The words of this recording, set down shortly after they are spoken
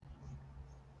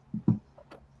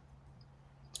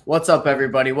What's up,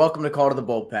 everybody? Welcome to Call to the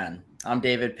Bullpen. I'm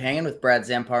David Payne with Brad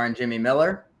Zampar and Jimmy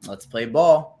Miller. Let's play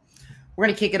ball. We're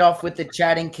going to kick it off with the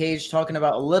chatting cage, talking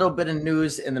about a little bit of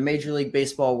news in the Major League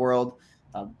Baseball world.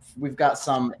 We've got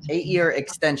some 8-year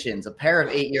extensions, a pair of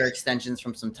 8-year extensions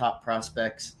from some top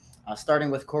prospects, starting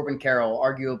with Corbin Carroll,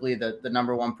 arguably the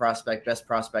number one prospect, best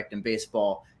prospect in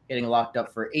baseball, getting locked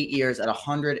up for 8 years at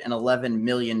 $111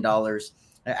 million,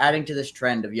 adding to this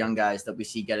trend of young guys that we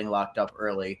see getting locked up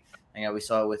early. We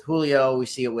saw it with Julio. We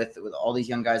see it with all these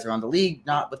young guys around the league,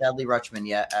 not with Adley Rutschman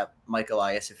yet at Mike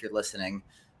Elias, if you're listening.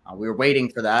 We were waiting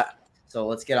for that, so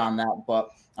let's get on that.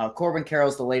 But Corbin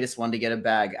Carroll's the latest one to get a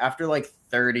bag after like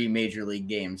 30 major league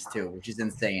games too, which is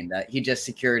insane that he just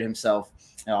secured himself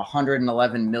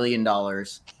 $111 million.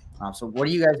 So what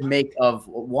do you guys make of,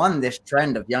 one, this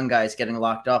trend of young guys getting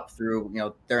locked up through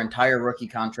their entire rookie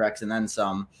contracts and then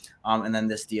some, and then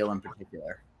this deal in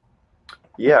particular?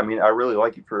 Yeah, I mean, I really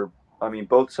like it for,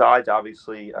 both sides.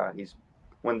 Obviously, he's,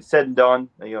 when it's said and done,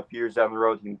 a few years down the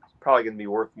road, he's probably going to be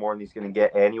worth more than he's going to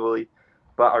get annually.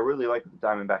 But I really like what the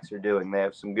Diamondbacks are doing. They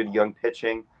have some good young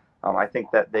pitching. I think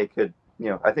that they could,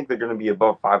 I think they're going to be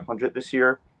above 500 this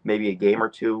year, maybe a game or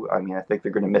two. I mean, I think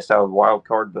they're going to miss out on the wild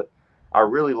card, but I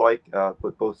really like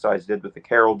what both sides did with the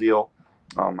Carroll deal.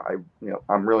 I'm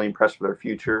really impressed with their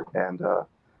future, and I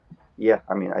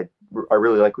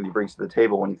really like what he brings to the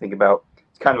table when you think about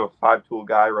it's kind of a five-tool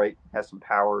guy, right? Has some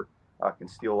power, can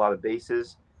steal a lot of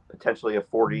bases, potentially a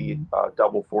 40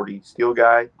 double 40 steal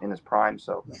guy in his prime.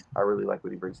 So I really like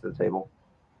what he brings to the table.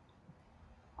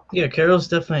 Yeah, Carroll's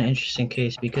definitely an interesting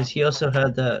case because he also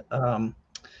had that.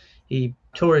 He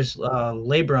tore his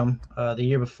labrum the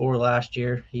year before last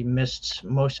year. He missed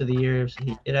most of the years.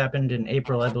 It happened in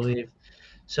April, I believe.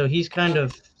 So he's kind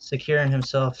of securing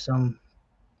himself some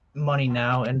money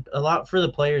now, and a lot for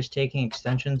the players taking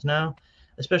extensions now,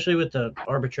 especially with the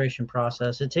arbitration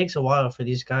process. It takes a while for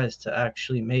these guys to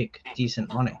actually make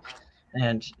decent money.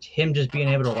 And him just being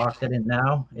able to lock that in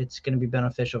now, it's going to be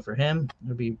beneficial for him.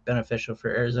 It'll be beneficial for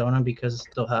Arizona because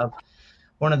they'll have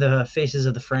one of the faces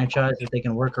of the franchise that they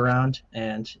can work around.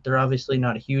 And they're obviously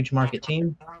not a huge market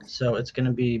team, so it's going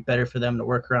to be better for them to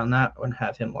work around that and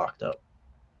have him locked up.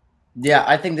 Yeah,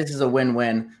 I think this is a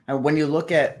win-win. And when you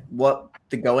look at what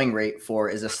the going rate for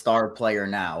is a star player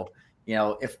now,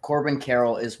 if Corbin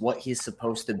Carroll is what he's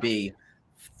supposed to be,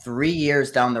 3 years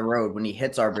down the road when he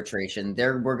hits arbitration,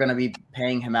 we're going to be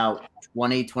paying him out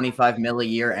 20, 25 mil a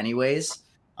year anyways.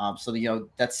 So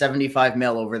that's 75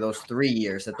 mil over those 3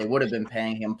 years that they would have been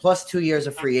paying him, plus 2 years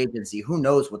of free agency. Who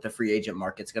knows what the free agent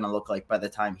market's going to look like by the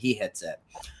time he hits it.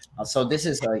 So this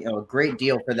is a great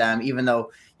deal for them, even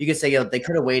though you could say they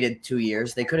could have waited 2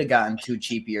 years. They could have gotten 2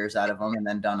 cheap years out of him and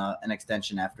then done an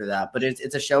extension after that. But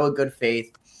it's a show of good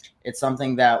faith. It's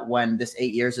something that when this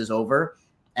 8 years is over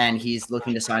and he's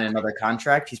looking to sign another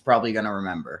contract, he's probably going to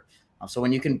remember. So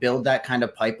when you can build that kind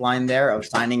of pipeline there of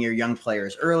signing your young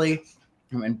players early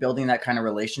and building that kind of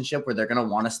relationship where they're going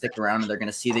to want to stick around and they're going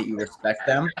to see that you respect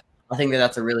them, I think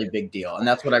that's a really big deal. And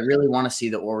that's what I really want to see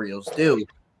the Orioles do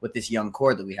with this young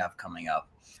core that we have coming up.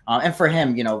 And for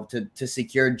him, to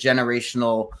secure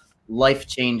generational,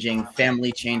 life-changing,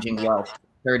 family-changing wealth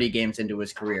 30 games into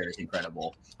his career is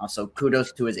incredible. So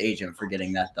kudos to his agent for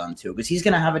getting that done too, because he's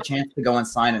going to have a chance to go and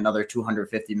sign another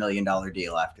 $250 million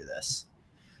deal after this.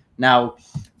 Now,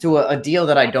 to a deal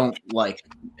that I don't like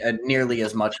nearly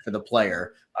as much for the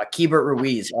player, Keibert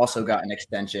Ruiz also got an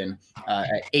extension at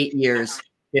 8 years,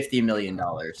 $50 million,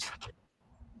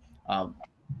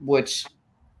 which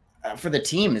for the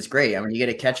team is great. I mean, you get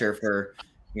a catcher for,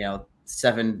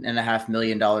 $7.5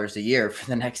 million a year for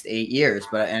the next 8 years.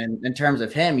 But in terms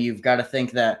of him, you've got to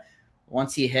think that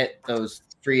once he hit those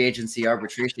free agency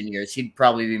arbitration years, he'd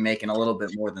probably be making a little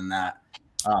bit more than that.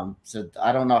 So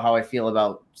I don't know how I feel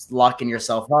about locking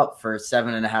yourself up for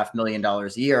 $7.5 million a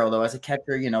year. Although as a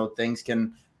catcher, things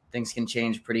can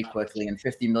change pretty quickly, and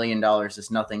 $50 million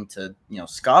is nothing to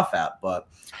scoff at. But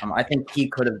I think he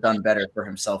could have done better for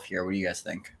himself here. What do you guys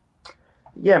think?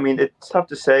 Yeah, I mean, it's tough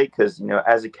to say because,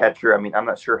 as a catcher, I mean, I'm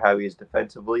not sure how he is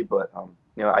defensively, but,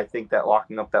 I think that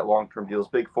locking up that long-term deal is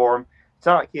big for him. It's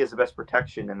not like he has the best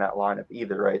protection in that lineup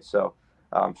either, right? So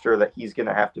I'm sure that he's going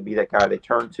to have to be that guy they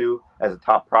turn to as a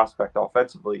top prospect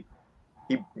offensively.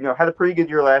 He, had a pretty good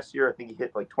year last year. I think he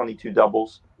hit like 22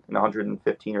 doubles in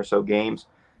 115 or so games.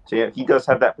 So, he does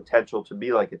have that potential to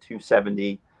be like a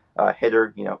 270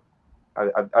 hitter. I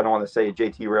don't want to say a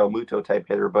JT Realmuto type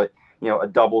hitter, but a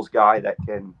doubles guy that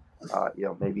can,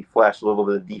 maybe flash a little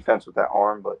bit of defense with that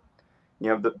arm. But,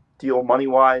 the deal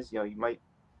money-wise, you might,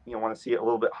 want to see it a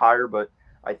little bit higher. But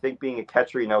I think being a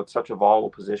catcher, it's such a volatile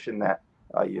position that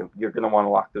you're going to want to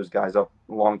lock those guys up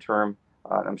long-term.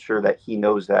 I'm sure that he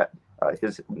knows that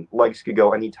his legs could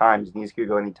go anytime, his knees could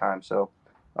go anytime. So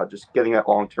just getting that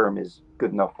long term is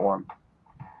good enough for him.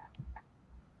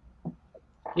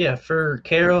 Yeah, for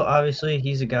Carroll, obviously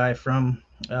he's a guy from,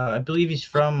 I believe he's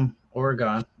from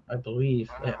Oregon. I believe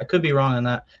I could be wrong on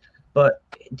that, but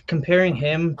comparing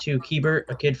him to Kiebert,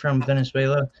 a kid from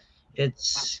Venezuela,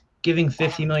 it's giving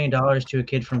 $50 million to a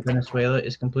kid from Venezuela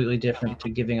is completely different to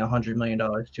giving $100 million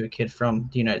to a kid from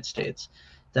the United States.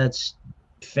 That's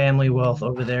family wealth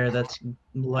over there. That's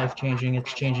life changing.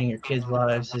 It's changing your kids'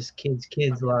 lives, his kids'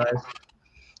 lives.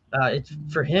 It's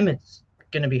for him. It's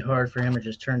going to be hard for him to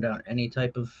just turn down any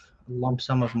type of lump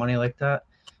sum of money like that,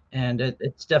 and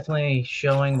it's definitely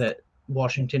showing that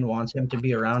Washington wants him to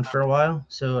be around for a while.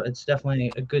 So it's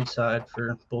definitely a good side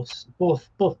for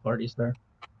both parties there.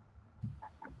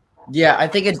 Yeah, I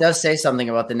think it does say something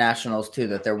about the Nationals too,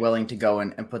 that they're willing to go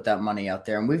and put that money out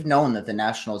there. And we've known that the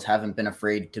Nationals haven't been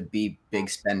afraid to be big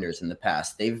spenders in the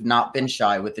past. They've not been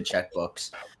shy with the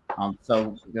checkbooks.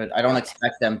 So I don't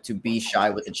expect them to be shy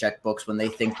with the checkbooks when they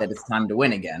think that it's time to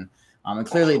win again. And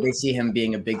clearly they see him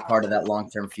being a big part of that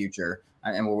long-term future,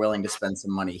 and we're willing to spend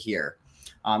some money here.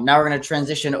 Now we're going to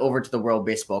transition over to the World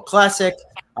Baseball Classic,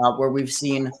 where we've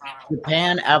seen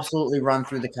Japan absolutely run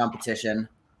through the competition.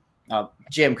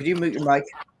 Jim, could you mute your mic?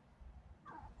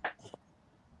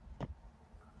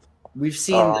 We've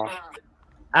seen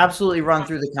absolutely run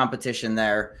through the competition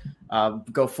there,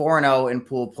 go 4-0 in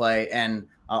pool play, and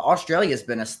Australia's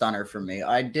been a stunner for me.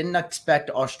 I didn't expect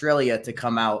Australia to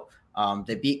come out.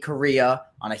 They beat Korea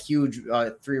on a huge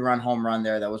 3-run home run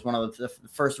there. That was one of the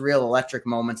first real electric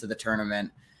moments of the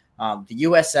tournament. The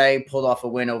USA pulled off a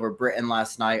win over Britain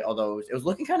last night, although it was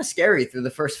looking kind of scary through the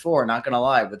first 4, not going to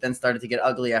lie, but then started to get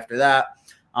ugly after that.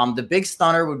 The big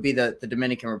stunner would be the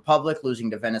Dominican Republic losing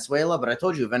to Venezuela, but I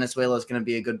told you Venezuela is going to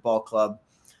be a good ball club.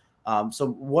 So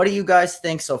what do you guys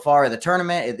think so far of the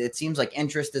tournament? It seems like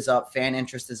interest is up, fan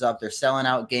interest is up. They're selling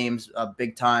out games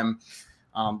big time.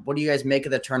 What do you guys make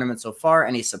of the tournament so far?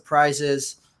 Any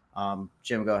surprises?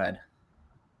 Jim, go ahead.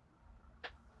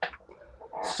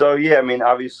 So, yeah, I mean,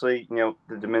 obviously, the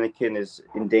Dominican is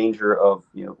in danger of,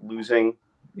 losing,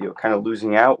 kind of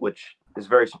losing out, which is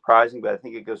very surprising. But I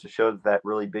think it goes to show that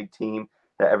really big team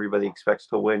that everybody expects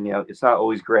to win, it's not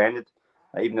always granted,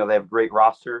 even though they have a great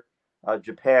roster.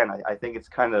 Japan, I think it's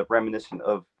kind of reminiscent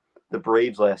of the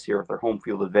Braves last year with their home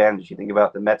field advantage. You think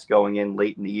about the Mets going in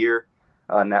late in the year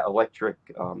and that electric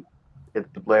at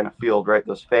Atlanta Field, right?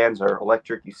 Those fans are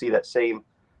electric. You see that same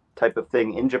type of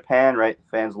thing in Japan, right?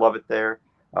 The fans love it there.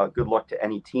 Good luck to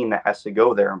any team that has to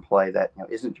go there and play that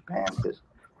isn't Japan, because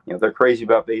they're crazy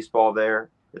about baseball there.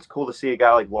 It's cool to see a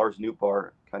guy like Lars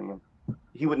Nootbaar.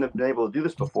 He wouldn't have been able to do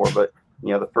this before, but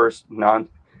the first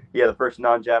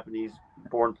non-Japanese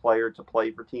born player to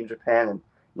play for Team Japan, and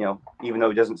even though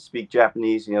he doesn't speak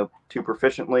Japanese too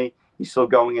proficiently, he's still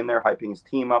going in there hyping his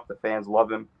team up. The fans love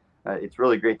him. It's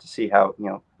really great to see how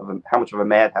much of a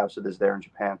madhouse it is there in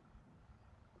Japan.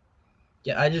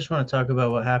 Yeah, I just want to talk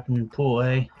about what happened in Pool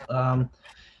A.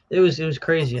 It was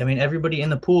crazy. I mean, everybody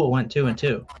in the pool went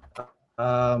 2-2.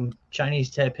 Chinese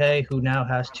Taipei, who now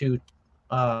has to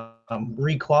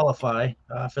requalify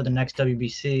for the next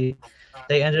WBC,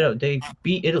 they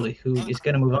beat Italy, who is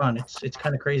going to move on. It's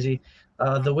kind of crazy.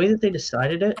 The way that they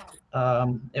decided it,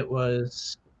 it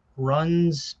was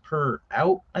runs per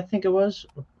out. I think it was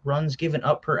runs given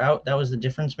up per out. That was the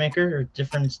difference maker, or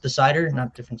difference decider,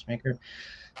 not difference maker.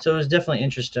 So it was definitely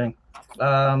interesting.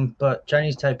 But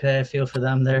Chinese Taipei, I feel for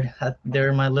them.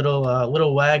 They're my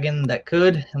little wagon that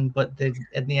could, but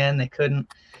at the end they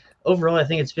couldn't. Overall, I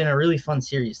think it's been a really fun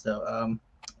series, though.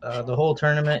 The whole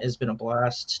tournament has been a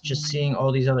blast. Just seeing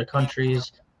all these other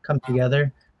countries come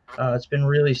together, it's been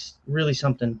really, really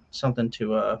something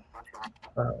to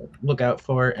look out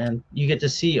for, and you get to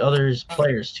see others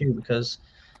players too, because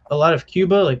a lot of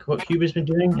Cuba, like what Cuba's been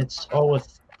doing, it's all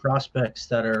with prospects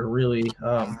that are really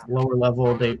lower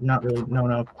level. They're not really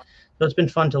known of. So it's been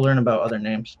fun to learn about other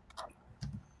names.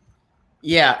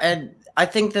 Yeah, and I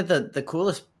think that the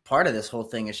coolest part of this whole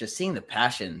thing is just seeing the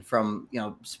passion from,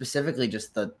 specifically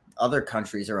just the other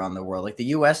countries around the world. Like the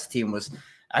US team was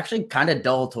actually kind of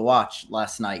dull to watch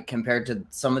last night compared to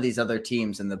some of these other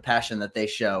teams and the passion that they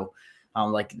show.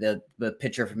 Like the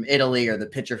pitcher from Italy or the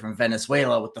pitcher from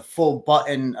Venezuela with the full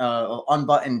button,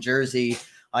 unbuttoned jersey.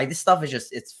 Like this stuff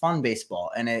is it's fun baseball.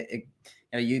 And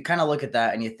you kind of look at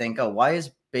that and you think, oh, why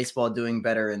is baseball doing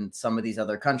better in some of these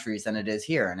other countries than it is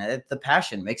here? And the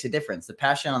passion makes a difference. The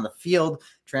passion on the field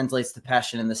translates to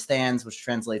passion in the stands, which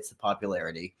translates to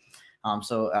popularity.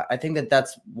 So I think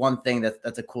that's one thing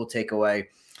that's a cool takeaway.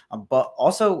 But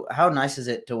also, how nice is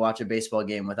it to watch a baseball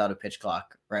game without a pitch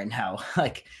clock right now?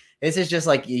 Like, this is just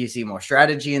like you see more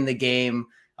strategy in the game.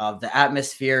 The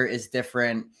atmosphere is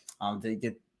different.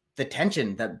 The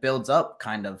tension that builds up,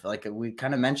 kind of like we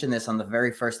kind of mentioned this on the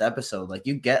very first episode. Like,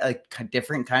 you get a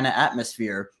different kind of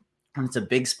atmosphere. It's a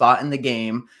big spot in the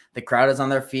game. The crowd is on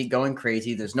their feet going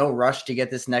crazy. There's no rush to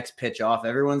get this next pitch off.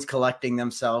 Everyone's collecting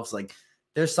themselves. Like,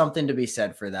 there's something to be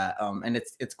said for that. And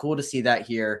it's cool to see that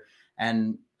here.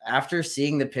 And after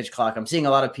seeing the pitch clock, I'm seeing a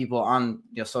lot of people on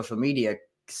social media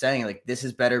saying like this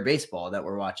is better baseball that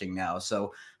we're watching now.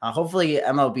 So hopefully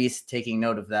MLB is taking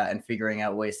note of that and figuring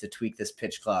out ways to tweak this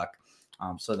pitch clock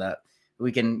so that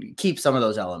we can keep some of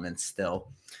those elements still.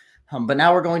 But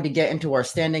now we're going to get into our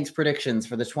standings predictions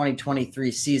for the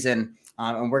 2023 season.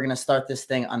 And we're going to start this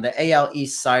thing on the AL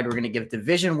East side. We're going to give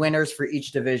division winners for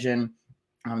each division,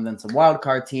 then some wild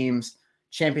card teams,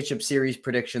 championship series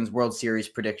predictions, World Series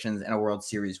predictions, and a World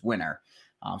Series winner.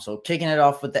 So kicking it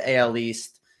off with the AL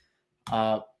East,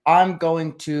 I'm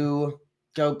going to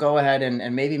go ahead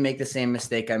and maybe make the same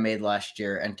mistake I made last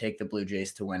year and take the Blue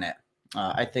Jays to win it.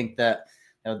 I think that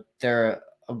they're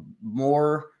a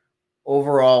more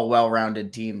overall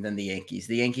well-rounded team than the Yankees.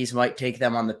 The Yankees might take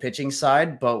them on the pitching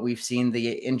side, but we've seen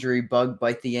the injury bug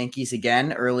bite the Yankees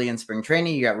again early in spring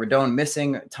training. You got Rodon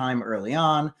missing time early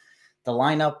on. The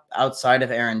lineup outside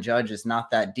of Aaron Judge is not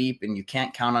that deep, and you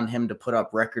can't count on him to put up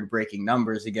record-breaking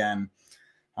numbers again.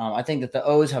 I think that the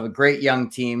O's have a great young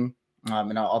team,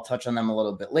 and I'll touch on them a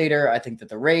little bit later. I think that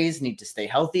the Rays need to stay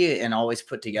healthy and always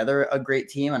put together a great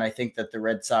team, and I think that the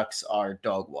Red Sox are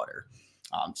dog water.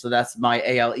 So that's my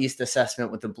AL East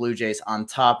assessment with the Blue Jays on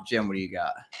top. Jim, what do you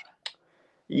got?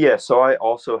 Yeah, so I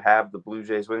also have the Blue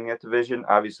Jays winning that division.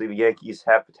 Obviously, the Yankees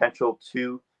have potential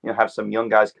to have some young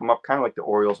guys come up, kind of like the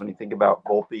Orioles when you think about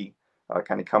Volpe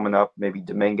kind of coming up, maybe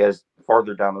Dominguez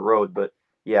farther down the road. But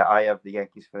yeah, I have the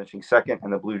Yankees finishing second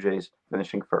and the Blue Jays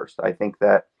finishing first. I think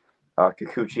that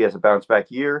Kikuchi has a bounce back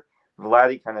year.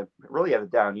 Vladdy kind of really had a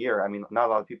down year. I mean, not a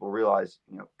lot of people realize,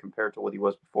 compared to what he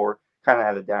was before, kind of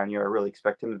had a down year. I really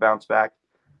expect him to bounce back.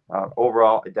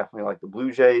 Overall, I definitely like the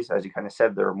Blue Jays. As you kind of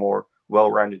said, they're a more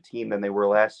well-rounded team than they were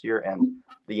last year, and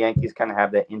the Yankees kind of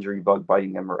have that injury bug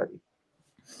biting them already.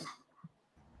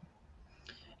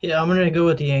 Yeah, I'm gonna go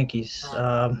with the Yankees.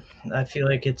 I feel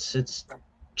like it's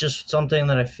just something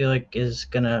that I feel like is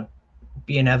gonna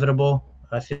be inevitable.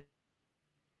 I feel.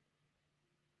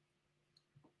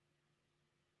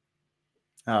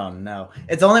 Oh no!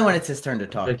 It's only when it's his turn to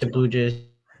talk. Like the Blue Jays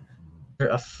are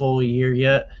a full year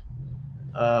yet.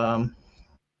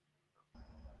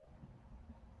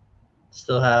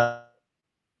 Still have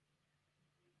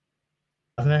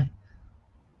me.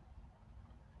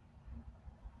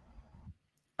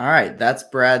 All right, that's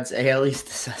Brad's AL East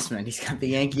assessment. He's got the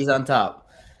Yankees on top.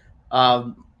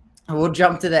 We'll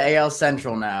jump to the AL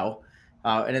Central now,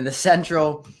 and in the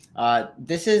Central,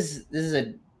 this is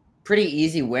a pretty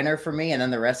easy winner for me, and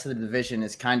then the rest of the division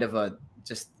is kind of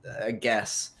just a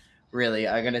guess. Really,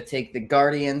 I'm gonna take the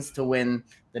Guardians to win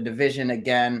the division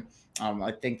again.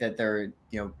 I think that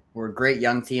we're a great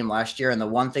young team last year, and the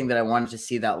one thing that I wanted to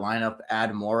see that lineup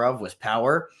add more of was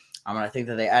power. And I think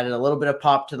that they added a little bit of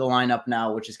pop to the lineup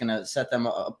now, which is going to set them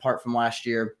apart from last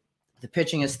year. The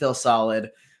pitching is still solid.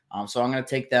 So I'm going to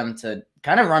take them to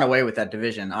kind of run away with that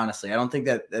division, honestly. I don't think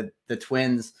that the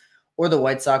Twins or the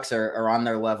White Sox are on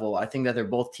their level. I think that they're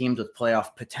both teams with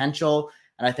playoff potential,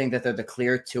 and I think that they're the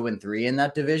clear 2 and 3 in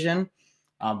that division.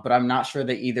 But I'm not sure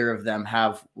that either of them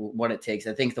have what it takes.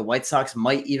 I think the White Sox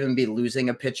might even be losing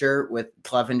a pitcher with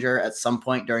Clevenger at some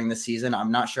point during the season.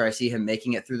 I'm not sure I see him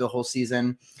making it through the whole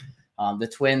season. The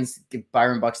Twins,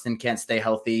 Byron Buxton can't stay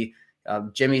healthy.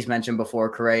 Jimmy's mentioned before,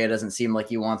 Correa doesn't seem like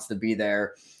he wants to be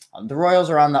there. The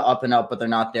Royals are on the up and up, but they're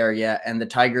not there yet. And the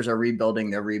Tigers are rebuilding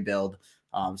their rebuild.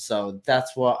 So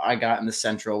that's what I got in the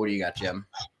Central. What do you got, Jim?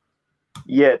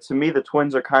 Yeah, to me, the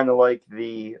Twins are kind of like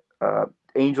the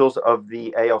Angels of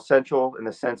the AL Central in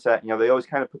the sense that, they always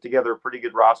kind of put together a pretty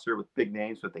good roster with big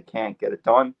names, but they can't get it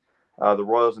done. The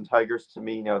Royals and Tigers, to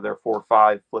me, they're 4 or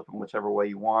 5, flip them whichever way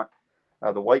you want.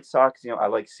 The White Sox, I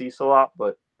like Cease a lot,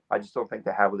 but I just don't think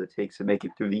they have what it takes to make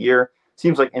it through the year.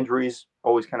 Seems like injuries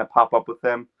always kind of pop up with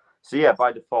them. So, yeah,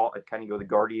 by default, I'd kind of go the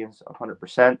Guardians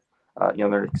 100%.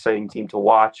 They're an exciting team to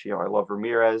watch. I love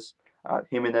Ramirez.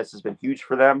 Jimenez has been huge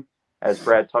for them. As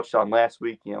Brad touched on last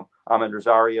week, Amed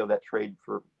Rosario, that trade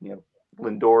for,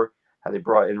 Lindor, how they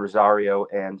brought in Rosario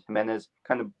and Jimenez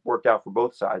kind of worked out for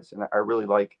both sides. And I really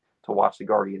like to watch the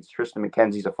Guardians. Tristan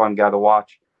McKenzie's a fun guy to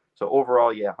watch. So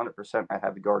overall, yeah, 100%, I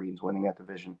have the Guardians winning that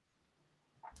division.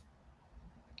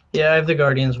 Yeah, I have the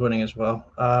Guardians winning as well.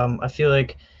 I feel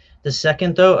like The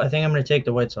second, though, I think I'm going to take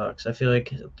the White Sox. I feel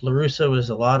like La Russa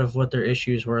was a lot of what their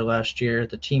issues were last year.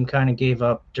 The team kind of gave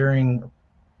up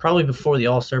probably before the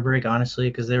All-Star break, honestly,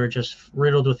 because they were just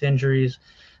riddled with injuries.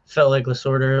 Felt like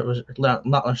Lasorda was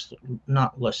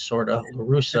not Lasorda, La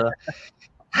Russa.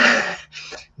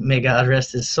 May God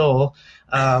rest his soul.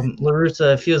 La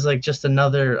Russa feels like just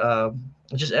another,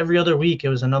 just every other week, it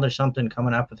was another something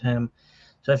coming up with him.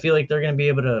 So I feel like they're going to be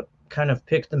able to kind of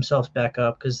pick themselves back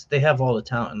up because they have all the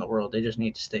talent in the world. They just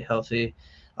need to stay healthy.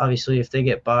 Obviously, if they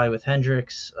get by with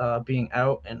Hendricks being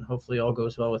out, and hopefully all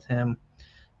goes well with him.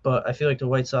 But I feel like the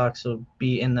White Sox will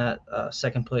be in that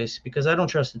second place because I don't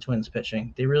trust the Twins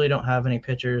pitching. They really don't have any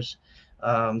pitchers.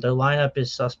 Their lineup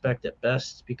is suspect at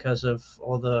best because of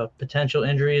all the potential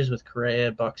injuries with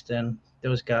Correa, Buxton,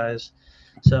 those guys.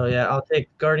 So, yeah, I'll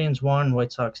take Guardians 1,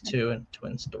 White Sox 2, and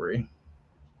Twins 3.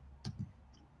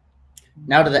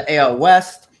 Now to the AL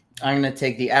West, I'm going to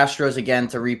take the Astros again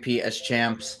to repeat as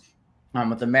champs.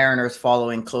 With the Mariners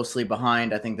following closely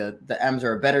behind. I think the M's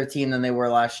are a better team than they were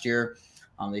last year.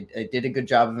 They did a good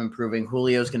job of improving.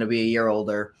 Julio's going to be a year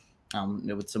older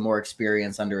with some more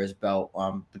experience under his belt,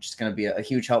 which is going to be a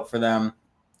huge help for them.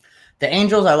 The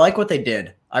Angels, I like what they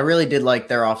did. I really did like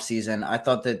their offseason. I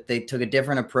thought that they took a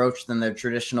different approach than their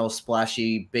traditional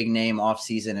splashy, big-name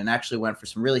offseason and actually went for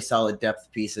some really solid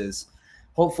depth pieces.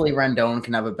 Hopefully Rendon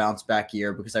can have a bounce-back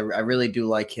year because I really do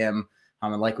like him. I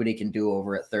like what he can do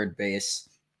over at third base.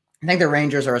 I think the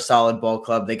Rangers are a solid ball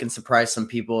club. They can surprise some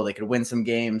people. They could win some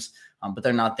games, but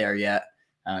they're not there yet.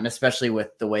 And especially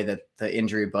with the way that the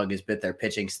injury bug has bit their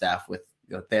pitching staff.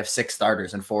 They have 6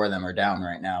 starters and 4 of them are down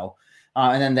right now.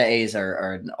 And then the A's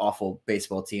are an awful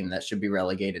baseball team that should be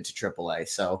relegated to AAA.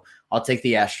 So I'll take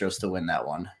the Astros to win that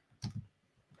one.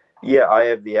 Yeah, I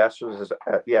have the Astros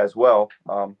as well.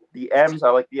 The M's, I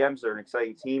like the M's. They're an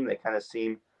exciting team. They kind of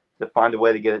seem to find a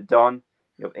way to get it done.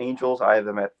 Angels, I have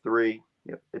them at 3.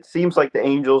 It seems like the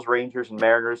Angels, Rangers, and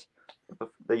Mariners,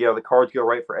 the cards go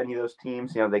right for any of those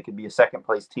teams. They could be a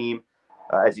second-place team.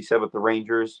 As you said with the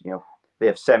Rangers, they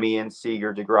have Semien,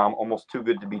 Seager, DeGrom, almost too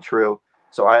good to be true.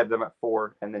 So I have them at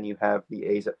 4, and then you have the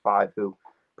A's at 5, who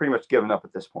pretty much given up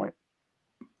at this point.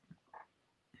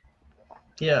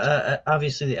 Yeah,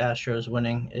 obviously the Astros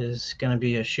winning is going to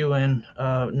be a shoe-in.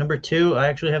 Number 2, I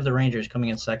actually have the Rangers coming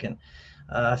in second.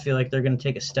 I feel like they're going to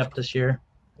take a step this year.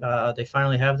 They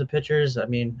finally have the pitchers. I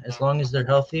mean, as long as they're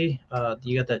healthy,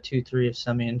 you got that 2-3 of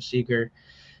Semien, Seager.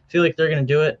 I feel like they're going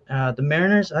to do it. The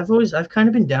Mariners, I've kind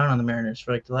of been down on the Mariners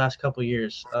for like the last couple of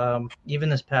years. Even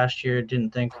this past year,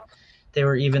 didn't think they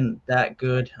were even that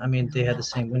good. I mean, they had the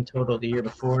same win total the year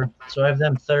before. So I have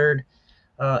them third.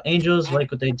 Angels,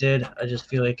 like what they did. I just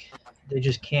feel like they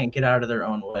just can't get out of their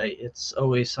own way. It's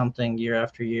always something year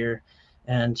after year.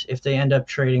 And if they end up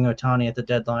trading Ohtani at the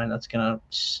deadline, that's going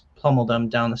to pummel them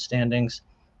down the standings.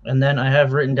 And then I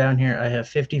have written down here, I have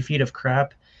 50 feet of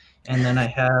crap. And then I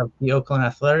have the Oakland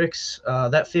Athletics.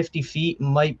 That 50 feet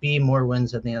might be more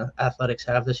wins than the Athletics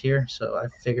have this year. So I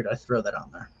figured I'd throw that on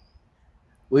there.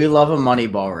 We love a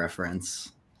Moneyball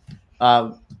reference.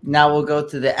 Now we'll go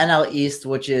to the NL East,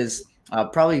 which is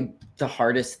probably the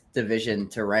hardest division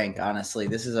to rank, honestly.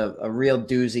 This is a real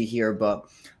doozy here, but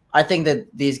I think that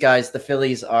these guys, the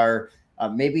Phillies, are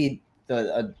maybe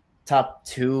the top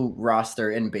 2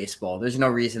 roster in baseball. There's no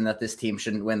reason that this team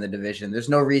shouldn't win the division. There's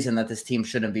no reason that this team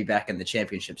shouldn't be back in the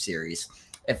championship series.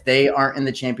 If they aren't in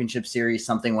the championship series,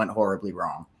 something went horribly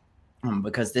wrong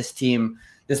because this team,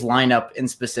 this lineup in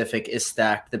specific is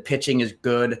stacked. The pitching is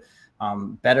good,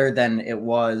 better than it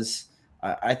was.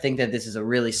 I think that this is a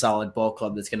really solid ball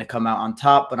club that's going to come out on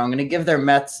top, but I'm going to give the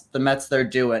Mets their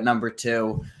due at number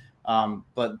 2.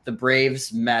 But the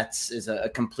Braves Mets is a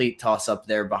complete toss up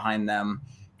there behind them.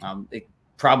 It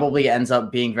probably ends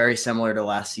up being very similar to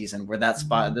last season where that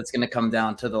spot that's going to come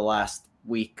down to the last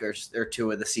week or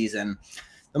 2 of the season.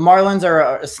 The Marlins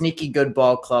are a sneaky good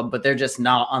ball club, but they're just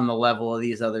not on the level of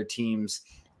these other teams.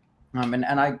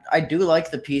 And I do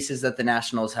like the pieces that the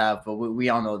Nationals have, but we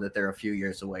all know that they're a few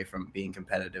years away from being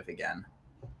competitive again.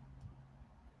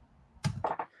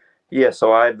 Yeah,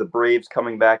 so I have the Braves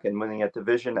coming back and winning that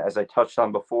division. As I touched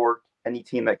on before, any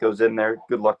team that goes in there,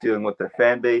 good luck dealing with their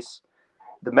fan base.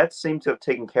 The Mets seem to have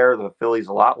taken care of the Phillies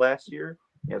a lot last year.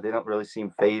 They don't really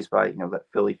seem fazed by, that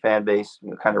Philly fan base,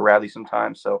 kind of rowdy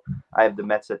sometimes. So I have the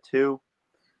Mets at 2,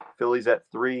 Phillies at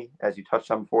 3. As you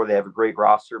touched on before, they have a great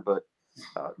roster, but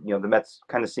the Mets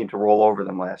kind of seemed to roll over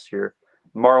them last year.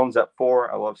 Marlins at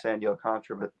 4. I love Sandy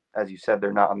Alcantara, but as you said,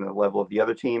 they're not on the level of the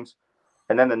other teams.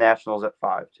 And then the Nationals at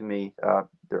 5. To me,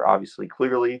 they're obviously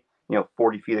clearly,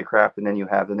 40 feet of crap, and then you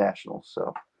have the Nationals.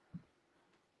 So,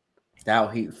 Now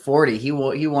he 40. He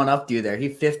won up to you there. He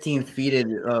 15 feeted.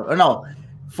 Oh no,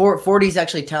 40 is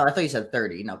actually talent. I thought you said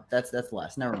 30. No, that's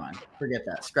less. Never mind. Forget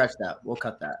that. Scratch that. We'll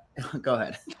cut that. Go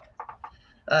ahead.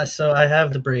 So I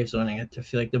have the Braves winning it. I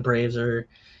feel like the Braves are.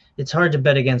 It's hard to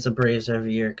bet against the Braves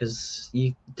every year because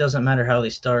it doesn't matter how they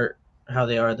start, how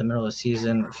they are at the middle of the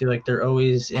season. I feel like they're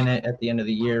always in it at the end of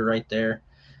the year, right there.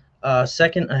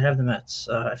 Second, I have the Mets.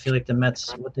 I feel like the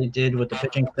Mets, what they did with the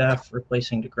pitching staff,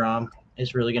 replacing DeGrom,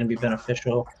 is really going to be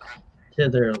beneficial to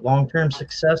their long-term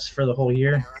success for the whole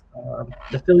year.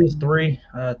 The Phillies 3,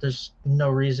 there's no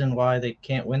reason why they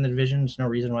can't win the division. There's no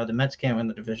reason why the Mets can't win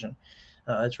the division.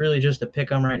 It's really just a pick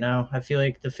 'em right now. I feel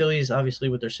like the Phillies, obviously,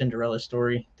 with their Cinderella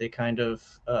story, they kind of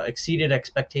exceeded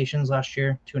expectations last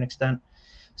year to an extent.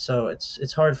 So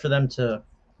it's hard for them to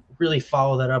really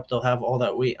follow that up. They'll have all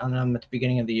that weight on them at the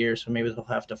beginning of the year, so maybe they'll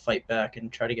have to fight back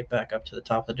and try to get back up to the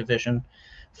top of the division.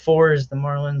 4 is the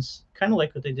Marlins, kind of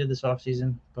like what they did this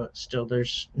offseason, but still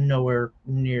there's nowhere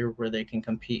near where they can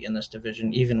compete in this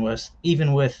division, even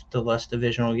with the less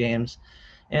divisional games.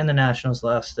 And the Nationals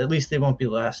last. At least they won't be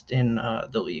last in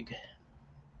the league.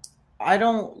 I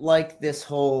don't like this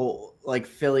whole like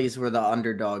Phillies were the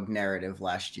underdog narrative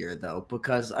last year though,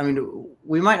 because I mean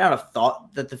we might not have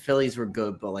thought that the Phillies were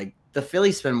good, but like the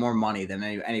Phillies spend more money than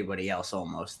anybody else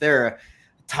almost. They're a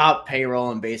top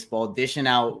payroll in baseball, dishing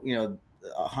out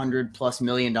 $100+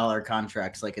 million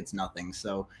contracts like it's nothing.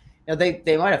 So they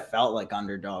might have felt like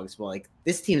underdogs, but like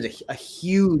this team's a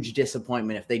huge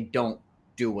disappointment if they don't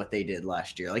do what they did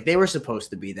last year. Like they were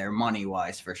supposed to be there money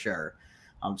wise for sure.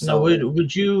 So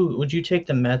would you take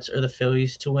the Mets or the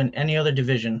Phillies to win any other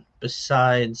division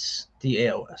besides the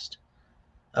AL West?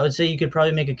 I would say you could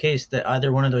probably make a case that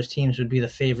either one of those teams would be the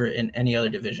favorite in any other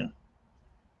division.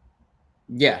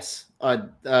 Yes.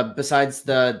 Besides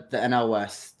the NL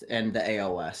West and the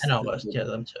AL West. NL West, yeah,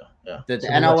 them too. Yeah. The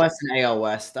NL West and AL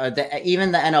West.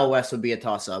 Even the NL West would be a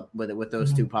toss-up with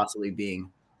those two possibly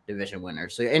being division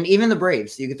winners. So, and even the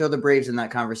Braves, you could throw the Braves in that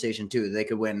conversation too. They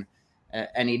could win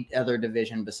any other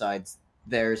division besides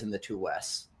theirs in the two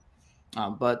Wests.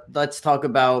 But let's talk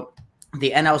about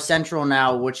the NL Central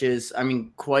now, which is, I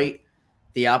mean, quite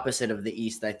the opposite of the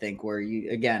East, I think, where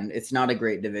it's not a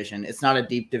great division. It's not a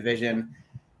deep division.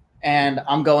 And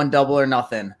I'm going double or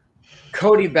nothing.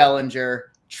 Cody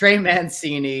Bellinger, Trey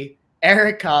Mancini,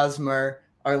 Eric Hosmer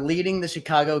are leading the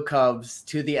Chicago Cubs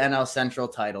to the NL Central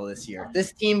title this year.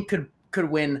 This team could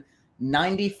win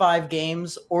 95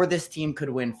 games, or this team could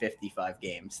win 55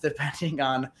 games, depending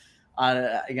on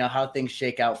how things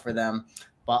shake out for them.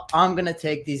 But I'm gonna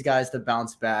take these guys to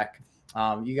bounce back.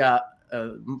 You got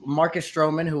Marcus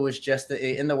Stroman, who was just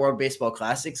in the World Baseball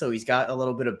Classic, so he's got a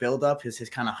little bit of buildup, his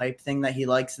kind of hype thing that he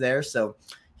likes there. So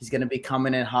he's gonna be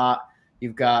coming in hot.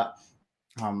 You've got,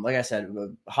 like I said,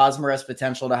 Hosmer has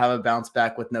potential to have a bounce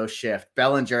back with no shift.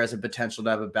 Bellinger has a potential to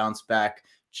have a bounce back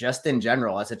just in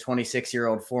general as a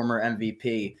 26-year-old former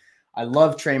MVP. I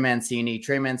love Trey Mancini.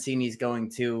 Trey Mancini is going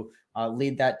to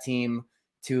lead that team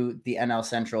to the NL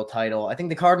Central title. I think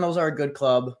the Cardinals are a good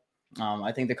club.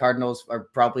 I think the Cardinals are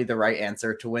probably the right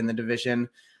answer to win the division.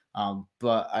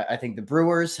 But I think the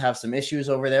Brewers have some issues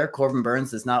over there. Corbin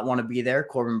Burns does not want to be there.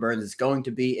 Corbin Burns is going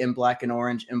to be in black and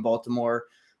orange in Baltimore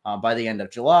by the end of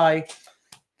July.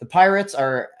 The Pirates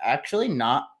are actually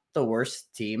not the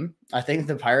worst team. I think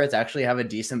the Pirates actually have a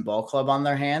decent ball club on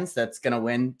their hands that's going to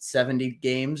win 70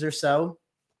 games or so.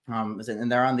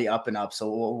 And they're on the up and up.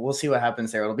 So we'll see what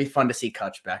happens there. It'll be fun to see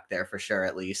Kutch back there for sure,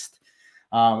 at least.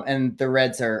 And the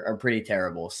Reds are pretty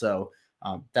terrible. So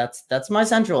that's my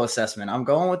Central assessment. I'm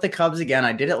going with the Cubs again.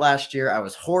 I did it last year. I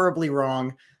was horribly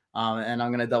wrong. And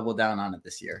I'm going to double down on it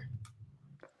this year.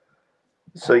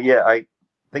 So, yeah, I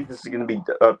think this is going to be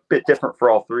a bit different for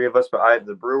all three of us, but I have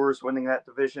the Brewers winning that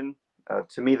division.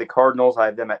 To me, the Cardinals, I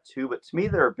have them at 2, but to me,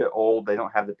 they're a bit old. They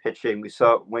don't have the pitching. We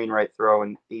saw Wainwright throw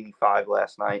in 85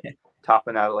 last night,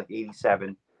 topping out at like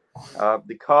 87.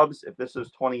 The Cubs, if this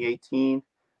was 2018,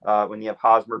 when you have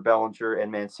Hosmer, Bellinger, and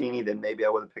Mancini, then maybe I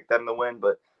would have picked them to win,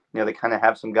 but they kind of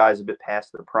have some guys a bit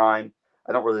past their prime.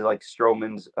 I don't really like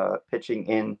Stroman's pitching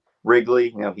in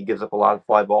Wrigley. He gives up a lot of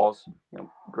fly balls,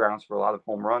 grounds for a lot of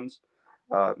home runs.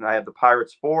 And I have the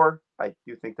Pirates 4. I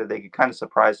do think that they could kind of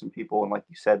surprise some people and, like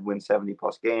you said, win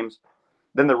 70-plus games.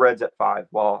 Then the Reds at 5.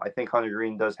 While I think Hunter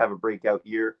Green does have a breakout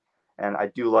year, and I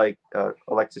do like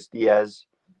Alexis Diaz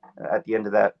at the end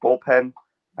of that bullpen,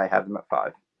 I have them at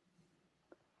 5.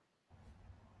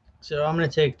 So I'm going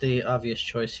to take the obvious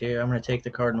choice here. I'm going to take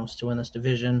the Cardinals to win this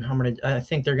division. I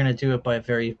think they're going to do it by a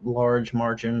very large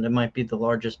margin. It might be the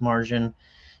largest margin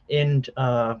in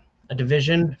a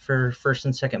division for first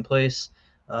and second place.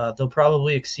 They'll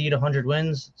probably exceed 100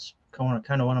 wins. It's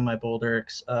kind of one of my bolder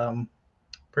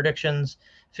predictions.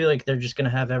 I feel like they're just going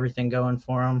to have everything going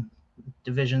for them.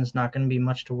 Division's not going to be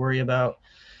much to worry about.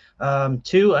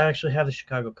 2, I actually have the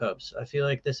Chicago Cubs. I feel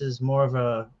like this is more of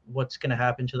a what's going to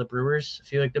happen to the Brewers. I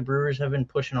feel like the Brewers have been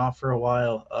pushing off for a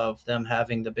while of them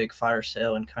having the big fire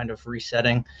sale and kind of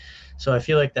resetting. So I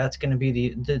feel like that's going to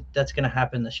be that's going to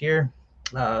happen this year,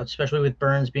 especially with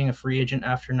Burns being a free agent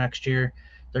after next year.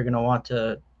 They're going to want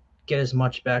to get as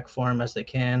much back for him as they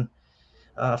can.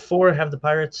 4, I have the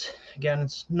Pirates. Again,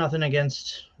 it's nothing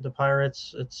against the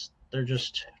Pirates. They're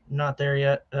just not there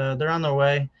yet. They're on their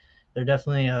way. They're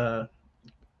definitely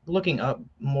looking up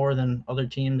more than other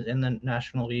teams in the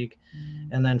National League.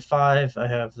 And then 5, I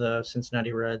have the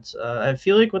Cincinnati Reds. I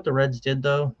feel like what the Reds did,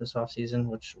 though, this offseason,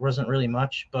 which wasn't really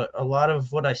much, but a lot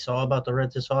of what I saw about the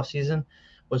Reds this offseason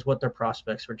was what their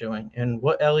prospects were doing. And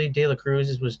what Elly De La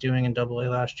Cruz was doing in AA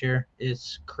last year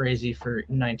is crazy for a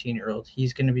 19-year-old.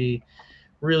 He's going to be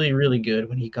really, really good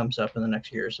when he comes up in the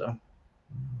next year or so.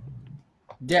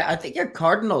 Yeah, I think your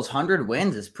Cardinals 100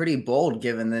 wins is pretty bold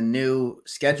given the new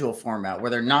schedule format where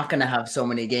they're not going to have so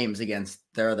many games against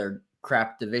their other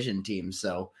crap division teams.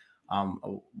 So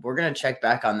we're going to check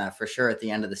back on that for sure at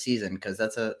the end of the season because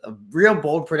that's a real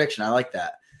bold prediction. I like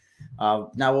that.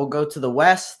 Now we'll go to the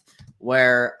West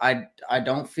where I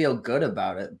don't feel good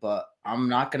about it, but I'm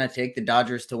not going to take the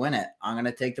Dodgers to win it. I'm going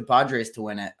to take the Padres to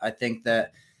win it. I think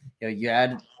that you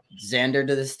add Xander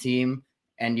to this team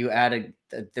and you add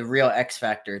the real X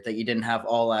factor that you didn't have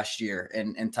all last year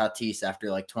in Tatis after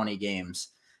like 20 games.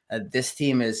 This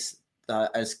team is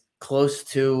as close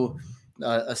to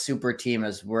a super team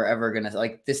as we're ever going to.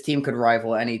 Like, this team could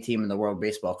rival any team in the World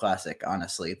Baseball Classic,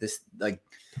 honestly.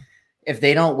 If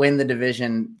they don't win the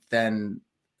division, then,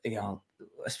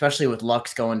 especially with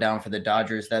Lux going down for the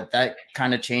Dodgers, that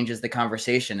kind of changes the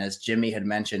conversation, as Jimmy had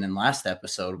mentioned in last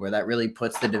episode, where that really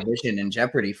puts the division in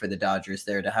jeopardy for the Dodgers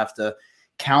there to have to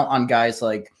count on guys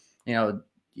like,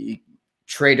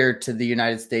 trader to the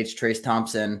United States, Trace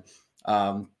Thompson.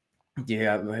 We're going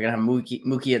to have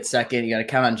Mookie at second. You got to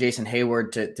count on Jason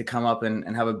Hayward to come up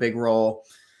and have a big role.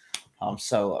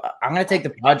 So I'm going to take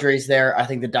the Padres there. I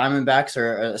think the Diamondbacks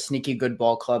are a sneaky good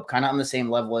ball club, kind of on the same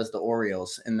level as the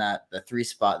Orioles in the 3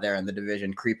 spot there in the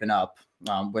division, creeping up,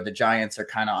 where the Giants are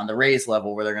kind of on the Rays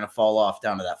level where they're going to fall off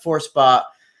down to that 4 spot.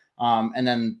 And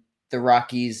then the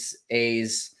Rockies,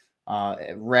 A's,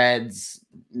 Reds,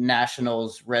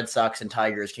 Nationals, Red Sox, and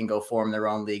Tigers can go form their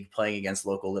own league playing against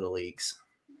local little leagues.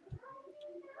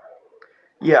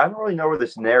 Yeah, I don't really know where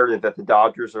this narrative that the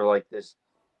Dodgers are like this,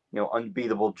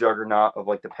 unbeatable juggernaut of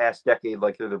like the past decade,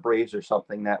 like they're the Braves or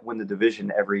something that win the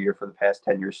division every year for the past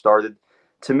 10 years started.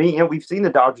 To me, we've seen the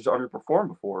Dodgers underperform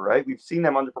before, right? We've seen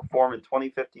them underperform in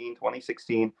 2015,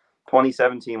 2016,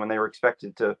 2017 when they were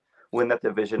expected to win that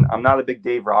division. I'm not a big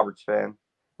Dave Roberts fan.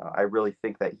 I really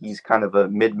think that he's kind of a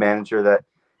mid manager that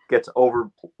gets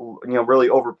really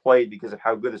overplayed because of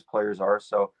how good his players are.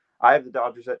 So I have the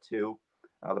Dodgers at 2.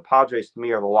 The Padres to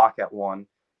me are the lock at 1.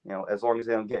 As long as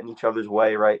they don't get in each other's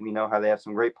way, right? We know how they have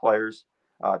some great players.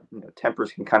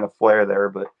 Tempers can kind of flare there,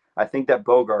 but I think that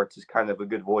Bogarts is kind of a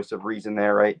good voice of reason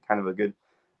there, right? Kind of a good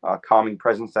calming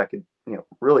presence that could,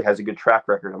 really has a good track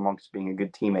record amongst being a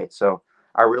good teammate. So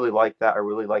I really like that. I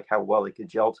really like how well they could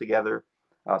gel together.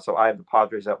 So I have the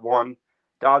Padres at 1,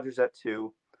 Dodgers at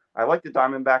 2. I like the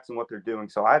Diamondbacks and what they're doing,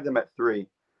 so I have them at 3.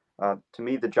 To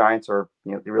me, the Giants are,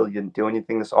 they really didn't do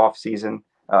anything this offseason.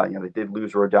 They did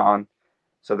lose Rodon,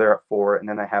 so they're at 4, and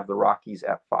then I have the Rockies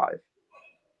at 5.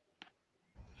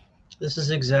 This is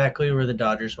exactly where the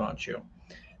Dodgers want you.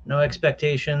 No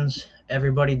expectations,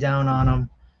 everybody down on them.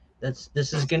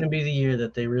 This is going to be the year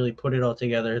that they really put it all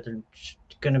together. They're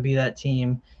going to be that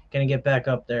team, going to get back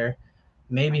up there,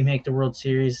 maybe make the World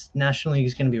Series. National League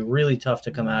is going to be really tough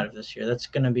to come out of this year. That's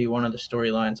going to be one of the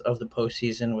storylines of the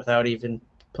postseason without even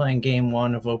playing game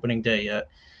 1 of opening day yet.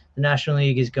 The National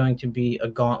League is going to be a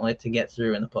gauntlet to get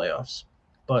through in the playoffs.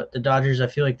 But the Dodgers, I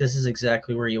feel like this is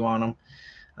exactly where you want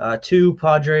them. 2,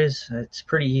 Padres. It's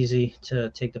pretty easy to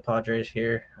take the Padres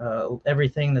here.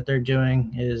 Everything that they're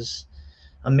doing is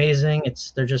amazing.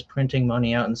 They're just printing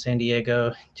money out in San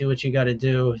Diego. Do what you got to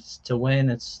do to win.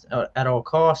 It's at all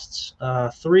costs.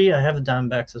 3, I have the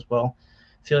Diamondbacks as well.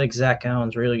 I feel like Zach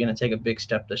Allen's really going to take a big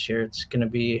step this year. It's going to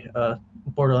be a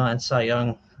borderline Cy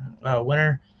Young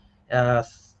winner.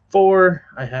 4,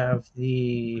 I have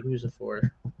who's the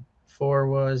 4? 4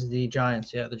 was the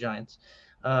Giants. Yeah, the Giants.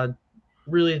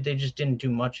 Really, they just didn't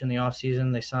do much in the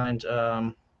offseason. They signed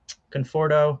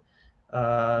Conforto,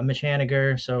 Mitch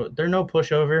Haniger. So they're no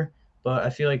pushover, but I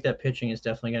feel like that pitching is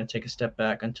definitely going to take a step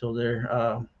back until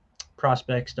their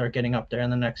prospects start getting up there in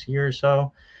the next year or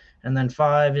so. And then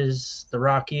 5 is the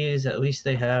Rockies. At least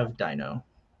they have Dino.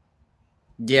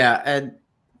 Yeah, and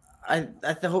I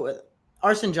the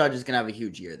Arson Judge is going to have a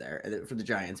huge year there for the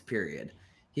Giants, period.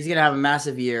 He's going to have a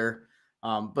massive year.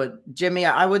 But Jimmy,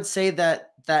 I would say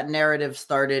that narrative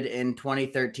started in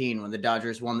 2013 when the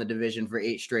Dodgers won the division for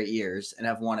 8 straight years and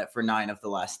have won it for 9 of the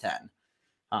last 10.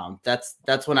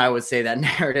 That's when I would say that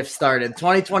narrative started.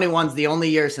 2021 is the only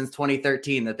year since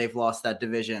 2013 that they've lost that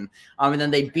division. And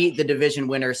then they beat the division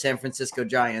winner San Francisco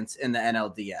Giants in the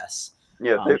NLDS.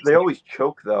 Yeah, they always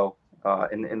choke though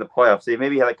in the playoffs. They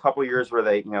maybe had a couple of years where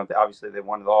they obviously they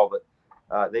won it all,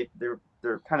 but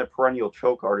they're kind of perennial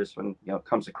choke artists when it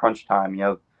comes to crunch time.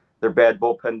 They're bad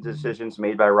bullpen decisions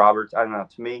made by Roberts. I don't know.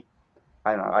 To me,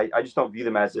 I don't know. I just don't view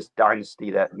them as this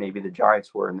dynasty that maybe the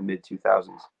Giants were in the mid 2000s.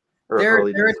 They're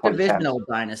a divisional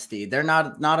dynasty. They're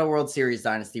not a World Series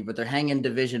dynasty, but they're hanging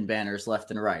division banners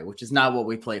left and right, which is not what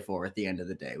we play for at the end of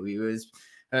the day.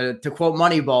 To quote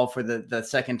Moneyball for the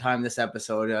second time this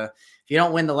episode, if you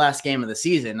don't win the last game of the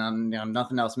season,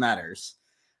 nothing else matters.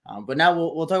 But now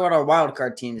we'll talk about our wild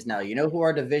card teams now. You know who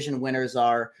our division winners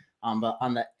are. But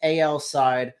on the AL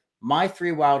side, my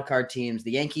 3 wild card teams,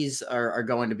 the Yankees are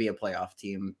going to be a playoff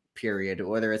team, period.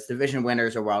 Whether it's division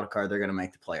winners or wild card, they're going to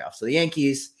make the playoffs. So the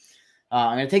Yankees,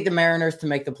 I'm going to take the Mariners to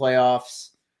make the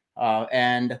playoffs,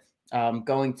 and I'm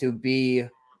going to be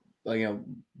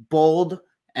bold,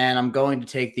 and I'm going to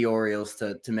take the Orioles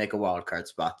to make a wild card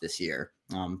spot this year.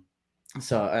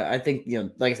 So I think,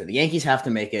 like I said, the Yankees have to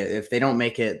make it. If they don't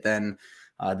make it, then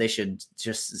they should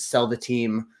just sell the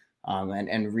team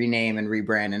and rename and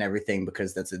rebrand and everything,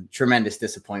 because that's a tremendous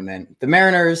disappointment. The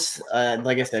Mariners,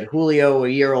 like I said, Julio, a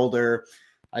year older.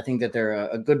 I think that they're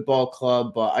a good ball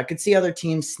club, but I could see other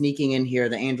teams sneaking in here.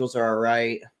 The Angels are all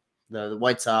right. The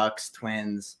White Sox,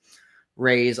 Twins,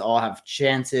 Rays all have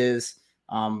chances.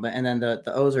 And then the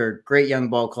O's are a great young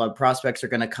ball club. Prospects are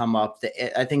going to come up.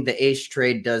 I think the Ace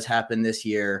trade does happen this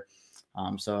year.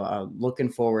 So looking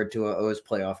forward to an O's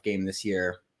playoff game this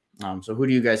year. So who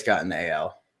do you guys got in the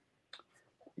AL?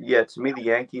 Yeah, to me, the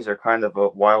Yankees are kind of a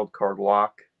wild card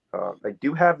lock. I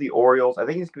do have the Orioles. I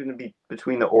think it's going to be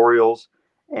between the Orioles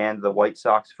and the White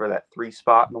Sox for that 3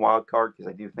 spot in the wild card,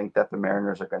 because I do think that the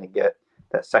Mariners are going to get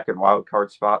that second wild card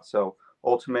spot. So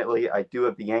ultimately, I do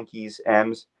have the Yankees,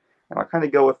 M's, and I'll kind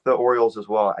of go with the Orioles as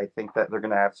well. I think that they're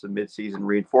going to have some midseason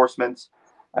reinforcements.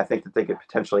 I think that they could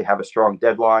potentially have a strong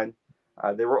deadline.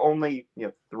 They were only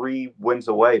 3 wins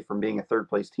away from being a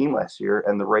third-place team last year,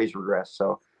 and the Rays regressed.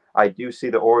 So I do see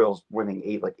the Orioles winning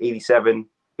 87,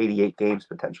 88 games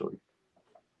potentially.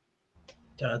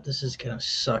 God, this is gonna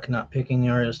suck not picking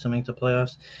the Orioles to make the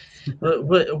playoffs.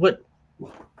 What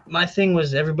my thing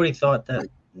was, everybody thought that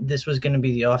this was going to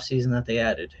be the offseason that they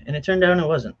added, and it turned out it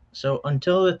wasn't. So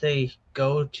until that they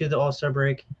go to the All-Star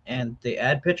break and they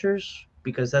add pitchers,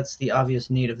 because that's the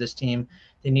obvious need of this team,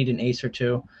 they need an ace or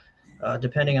two,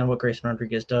 depending on what Grayson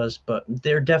Rodriguez does. But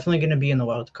they're definitely going to be in the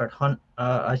wild card hunt.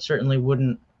 I certainly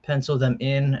wouldn't pencil them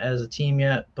in as a team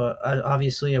yet, but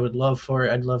obviously I would love for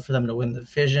it. I'd love for them to win the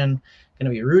division.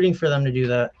 Going to be rooting for them to do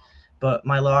that. But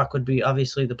my lock would be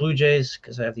obviously the Blue Jays,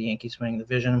 because I have the Yankees winning the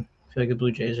division. I feel like the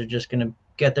Blue Jays are just going to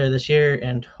get there this year,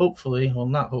 and hopefully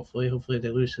they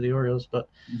lose to the Orioles, but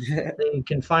they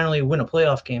can finally win a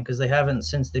playoff game, because they haven't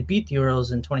since they beat the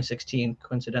Orioles in 2016,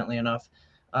 coincidentally enough.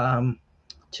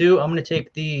 2, I'm going to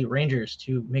take the Rangers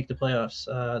to make the playoffs.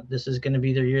 This is going to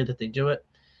be their year that they do it.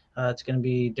 It's going to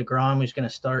be DeGrom who's going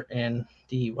to start in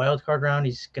the wild card round.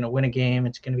 He's going to win a game.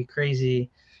 It's going to be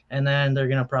crazy. And then they're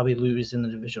going to probably lose in the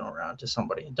divisional round to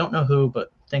somebody. Don't know who,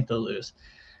 but think they'll lose.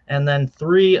 And then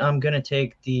 3, I'm going to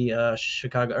take the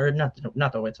Chicago, or not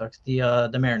the White Sox, the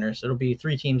Mariners. It'll be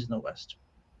 3 teams in the West.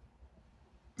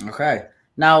 Okay.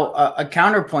 Now, a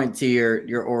counterpoint to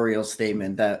your Orioles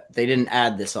statement that they didn't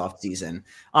add this offseason.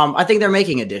 I think they're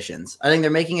making additions. I think they're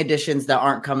making additions that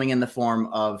aren't coming in the form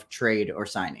of trade or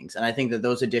signings. And I think that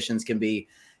those additions can be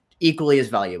equally as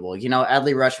valuable.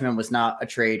 Adley Rutschman was not a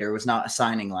trade or was not a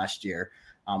signing last year,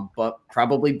 but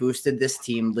probably boosted this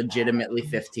team legitimately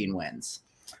 15 wins.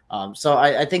 So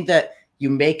I think that you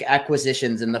make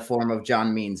acquisitions in the form of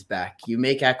John Means back. You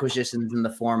make acquisitions in the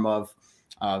form of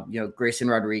Grayson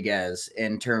Rodriguez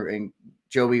and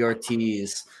Joey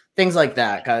Ortiz, things like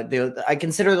that. I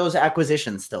consider those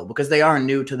acquisitions still, because they are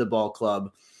new to the ball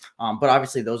club. But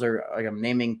obviously those are, I'm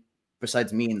naming,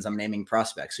 besides Means, I'm naming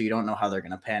prospects, so you don't know how they're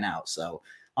going to pan out. So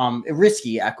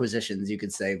risky acquisitions, you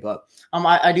could say. But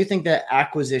I do think that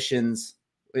acquisitions,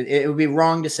 it would be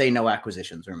wrong to say no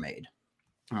acquisitions were made.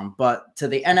 But to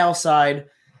the NL side,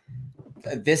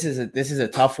 this is a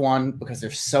tough one, because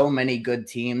there's so many good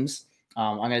teams.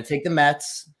 I'm going to take the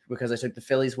Mets, because I took the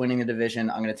Phillies winning the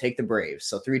division. I'm going to take the Braves.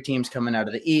 So 3 teams coming out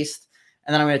of the East,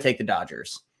 and then I'm going to take the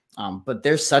Dodgers. But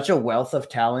there's such a wealth of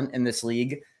talent in this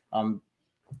league.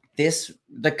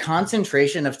 The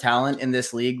concentration of talent in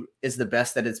this league is the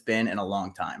best that it's been in a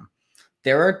long time.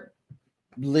 There are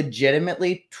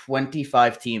legitimately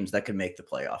 25 teams that could make the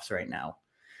playoffs right now,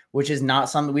 which is not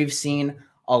something we've seen.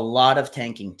 A lot of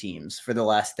tanking teams for the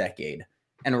last decade.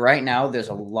 And right now there's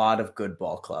a lot of good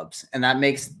ball clubs. And that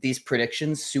makes these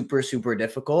predictions super, super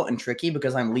difficult and tricky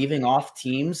because I'm leaving off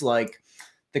teams like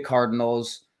the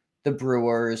Cardinals, the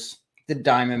Brewers, the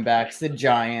Diamondbacks, the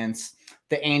Giants,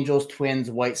 the Angels,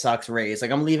 Twins, White Sox, Rays.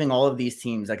 Like I'm leaving all of these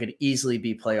teams that could easily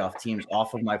be playoff teams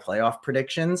off of my playoff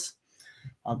predictions.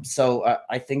 So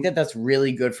I think that that's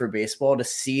really good for baseball to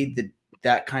see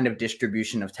that kind of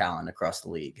distribution of talent across the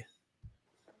league.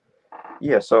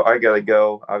 Yeah, so I got to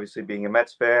go. Obviously, being a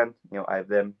Mets fan, I have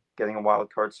them getting a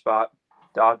wild card spot.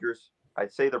 Dodgers,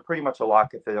 I'd say they're pretty much a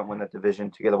lock if they don't win that division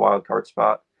to get a wild card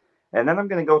spot. And then I'm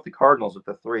going to go with the Cardinals with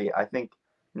the 3. I think,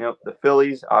 the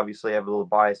Phillies, obviously I have a little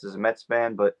bias as a Mets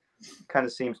fan, but kind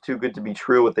of seems too good to be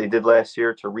true what they did last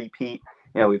year to repeat.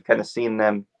 We've kind of seen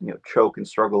them, choke and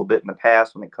struggle a bit in the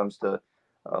past when it comes to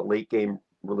late game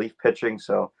relief pitching.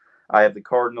 So I have the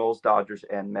Cardinals, Dodgers,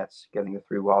 and Mets getting the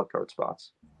 3 wild card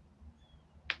spots.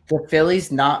 The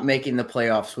Phillies not making the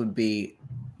playoffs would be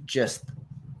just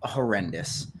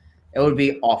horrendous. It would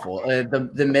be awful.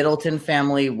 The Middleton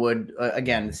family would,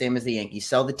 again, the same as the Yankees,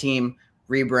 sell the team,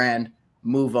 rebrand,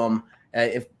 move them.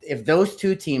 If those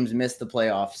 2 teams miss the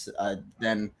playoffs,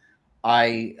 then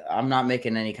I'm not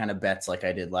making any kind of bets like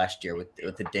I did last year with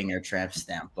the Dinger tramp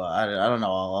stamp. But I don't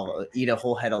know. I'll eat a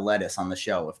whole head of lettuce on the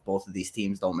show if both of these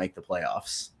teams don't make the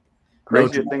playoffs.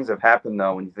 Crazier things have happened,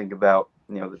 though, when you think about,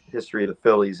 the history of the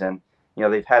Phillies. And,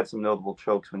 they've had some notable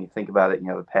chokes when you think about it,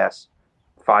 the past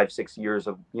 5-6 years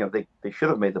of, they should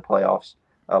have made the playoffs,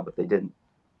 but they didn't.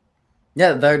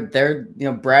 Yeah, they're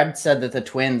Brad said that the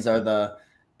Twins are the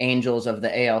Angels of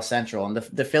the AL Central, and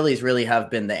the Phillies really have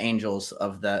been the Angels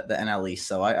of the NL East.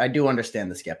 So I do understand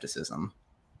the skepticism.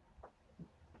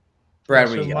 Brad,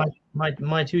 so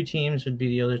my 2 teams would be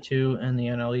the other 2 in the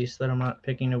NL East that I'm not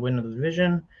picking to win the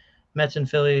division. Mets and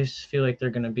Phillies feel like they're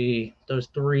going to be those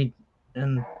 3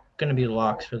 and going to be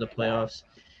locks for the playoffs.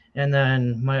 And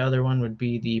then my other one would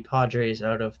be the Padres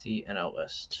out of the NL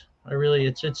West.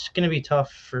 It's going to be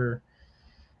tough for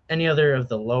any other of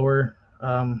the lower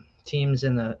teams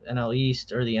in the NL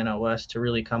East or the NL West to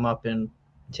really come up and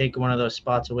take one of those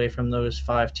spots away from those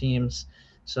 5 teams.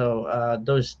 So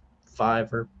those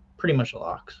 5 are pretty much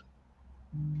locks.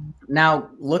 Now,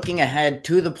 looking ahead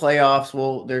to the playoffs,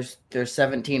 well, there's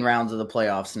 17 rounds of the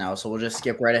playoffs now, so we'll just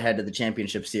skip right ahead to the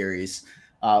championship series.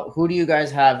 Who do you guys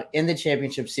have in the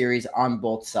championship series on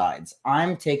both sides?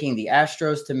 I'm taking the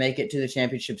Astros to make it to the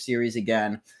championship series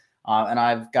again, and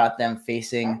I've got them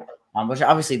facing, which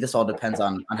obviously this all depends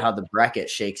on how the bracket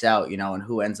shakes out, and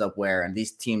who ends up where. And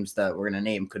these teams that we're going to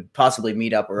name could possibly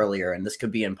meet up earlier, and this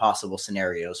could be impossible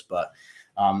scenarios, but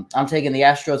I'm taking the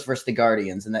Astros versus the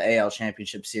Guardians in the AL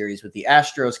Championship Series, with the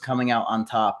Astros coming out on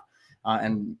top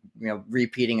and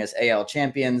repeating as AL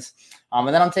champions. And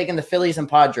then I'm taking the Phillies and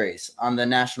Padres on the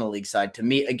National League side to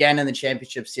meet again in the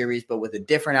Championship Series, but with a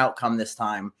different outcome this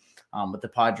time, with the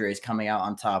Padres coming out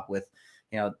on top with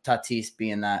Tatis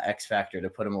being that X factor to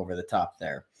put him over the top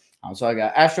there. So I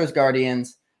got Astros,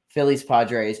 Guardians, Phillies,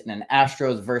 Padres, and an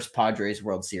Astros versus Padres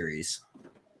World Series.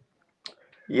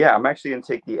 Yeah, I'm actually going to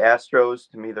take the Astros.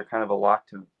 To me, they're kind of a lock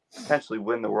to potentially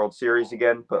win the World Series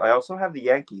again. But I also have the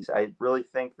Yankees. I really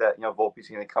think that, Volpe's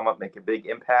going to come up, make a big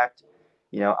impact.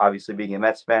 Obviously being a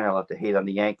Mets fan, I love to hate on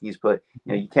the Yankees. But,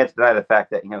 you can't deny the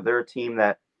fact that, they're a team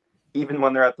that even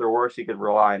when they're at their worst, you could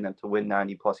rely on them to win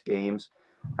 90-plus games.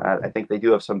 I think they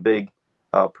do have some big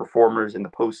performers in the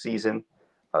postseason.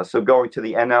 So going to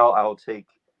the NL, I'll take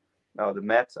the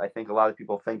Mets. I think a lot of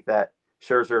people think that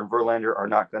Scherzer and Verlander are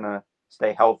not going to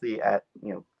stay healthy at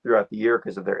throughout the year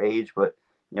because of their age, but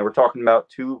we're talking about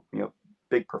 2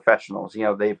 big professionals.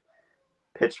 They've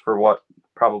pitched for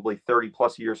probably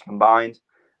 30+ years combined.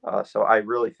 So I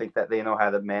really think that they know how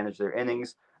to manage their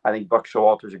innings. I think Buck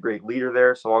Showalter's a great leader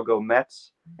there, so I'll go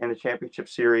Mets in the championship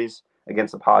series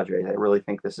against the Padres. I really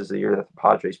think this is the year that the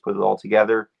Padres put it all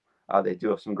together. They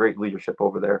do have some great leadership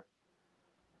over there.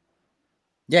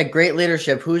 Yeah, great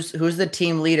leadership. Who's the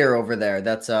team leader over there?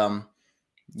 That's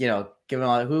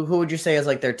given who would you say is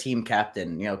like their team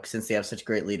captain, since they have such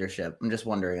great leadership? I'm just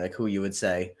wondering who you would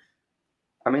say.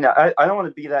 I mean, I don't want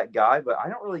to be that guy, but I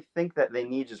don't really think that they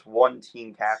need just one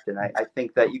team captain. I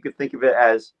think that you could think of it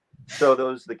as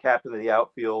Soto's the captain of the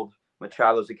outfield,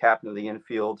 Machado's the captain of the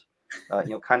infield,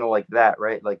 kind of like that,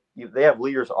 right? Like they have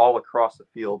leaders all across the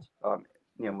field.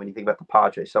 When you think about the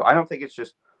Padres, so I don't think it's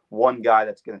just one guy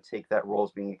that's going to take that role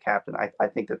as being a captain. I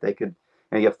think that they could.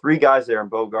 You have three guys there in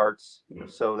Bogarts,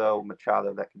 Soto,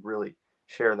 Machado that could really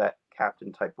share that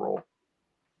captain type role.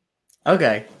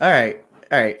 Okay. All right.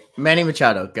 Manny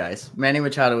Machado, guys. Manny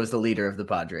Machado is the leader of the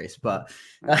Padres, but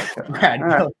Brad,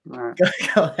 go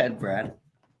ahead, Brad.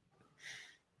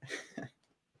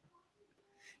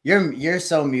 You're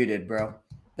so muted, bro.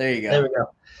 There you go. There we go.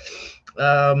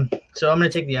 So I'm going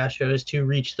to take the Astros to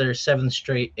reach their 7th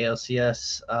straight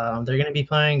ALCS. They're going to be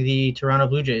playing the Toronto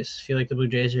Blue Jays. I feel like the Blue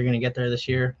Jays are going to get there this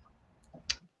year.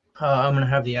 I'm going to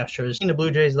have the Astros. In the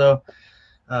Blue Jays, though,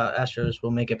 Astros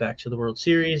will make it back to the World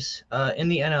Series. In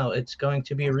the NL, it's going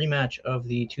to be a rematch of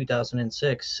the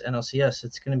 2006 NLCS.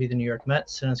 It's going to be the New York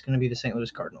Mets, and it's going to be the St.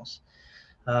 Louis Cardinals.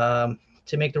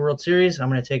 To make the World Series, I'm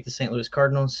going to take the St. Louis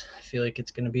Cardinals. I feel like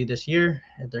it's going to be this year.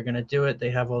 They're going to do it. They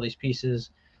have all these pieces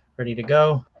ready to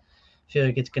go. I feel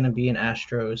like it's going to be an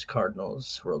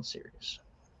Astros-Cardinals World Series.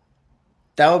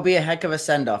 That would be a heck of a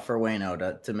send-off for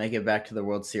Waino to make it back to the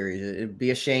World Series. It'd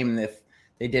be a shame if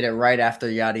they did it right after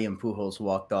Yadi and Pujols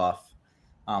walked off.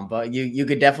 But you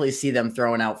could definitely see them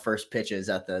throwing out first pitches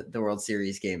at the World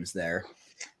Series games there.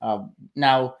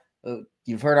 Now,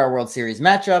 you've heard our World Series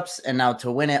matchups, and now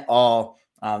to win it all,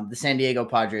 the San Diego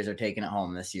Padres are taking it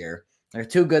home this year. They're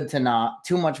too good to not,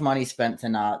 too much money spent to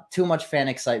not, too much fan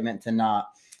excitement to not.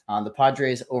 The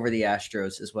Padres over the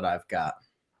Astros is what I've got.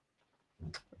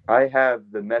 I have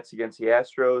the Mets against the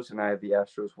Astros, and I have the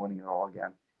Astros winning it all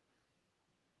again.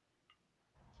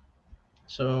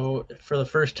 So for the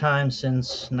first time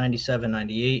since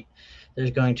 97-98,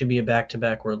 there's going to be a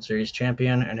back-to-back World Series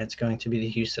champion, and it's going to be the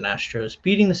Houston Astros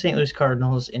beating the St. Louis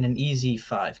Cardinals in an easy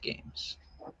 5 games.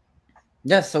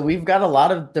 Yeah, so we've got a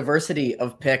lot of diversity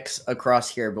of picks across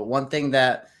here, but one thing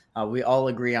that we all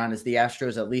agree on is the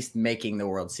Astros at least making the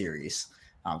World Series.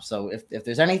 So if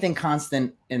there's anything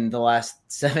constant in the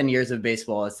last 7 years of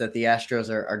baseball, it's that the Astros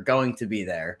are going to be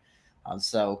there.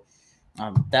 So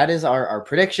that is our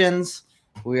predictions.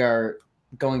 We are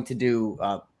going to do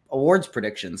awards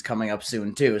predictions coming up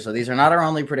soon too. So these are not our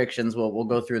only predictions. We'll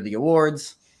go through the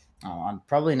awards on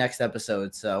probably next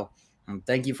episode. So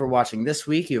thank you for watching this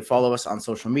week. You follow us on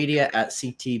social media at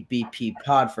CTBP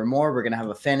Pod for more. We're going to have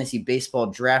a fantasy baseball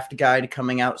draft guide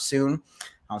coming out soon.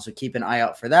 So keep an eye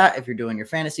out for that if you're doing your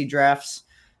fantasy drafts.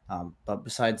 But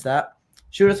besides that,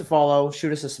 shoot us a follow,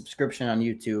 shoot us a subscription on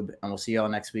YouTube, and we'll see you all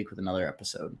next week with another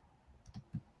episode.